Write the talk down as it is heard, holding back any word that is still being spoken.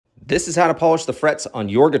This is how to polish the frets on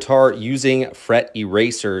your guitar using fret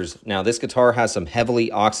erasers. Now, this guitar has some heavily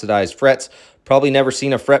oxidized frets. Probably never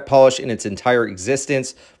seen a fret polish in its entire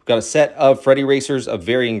existence. We've got a set of fret erasers of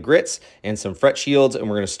varying grits and some fret shields, and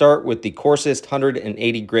we're going to start with the coarsest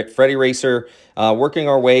 180 grit fret eraser, working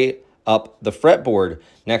our way up the fretboard.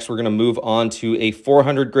 Next, we're going to move on to a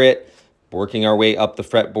 400 grit, working our way up the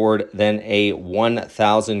fretboard, then a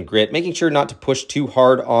 1000 grit, making sure not to push too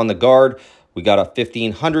hard on the guard. We got a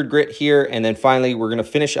 1500 grit here, and then finally we're going to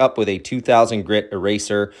finish up with a 2000 grit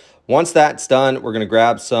eraser. Once that's done, we're going to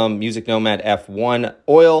grab some Music Nomad F1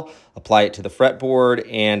 oil, apply it to the fretboard,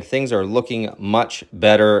 and things are looking much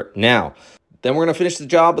better now. Then we're going to finish the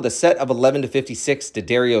job with a set of 11 to 56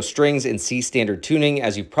 D'Addario strings in C standard tuning.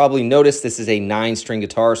 As you've probably noticed, this is a 9-string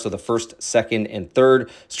guitar, so the first, second, and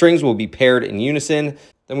third strings will be paired in unison.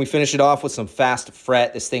 Then we finish it off with some fast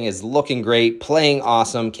fret. This thing is looking great, playing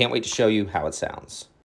awesome. Can't wait to show you how it sounds.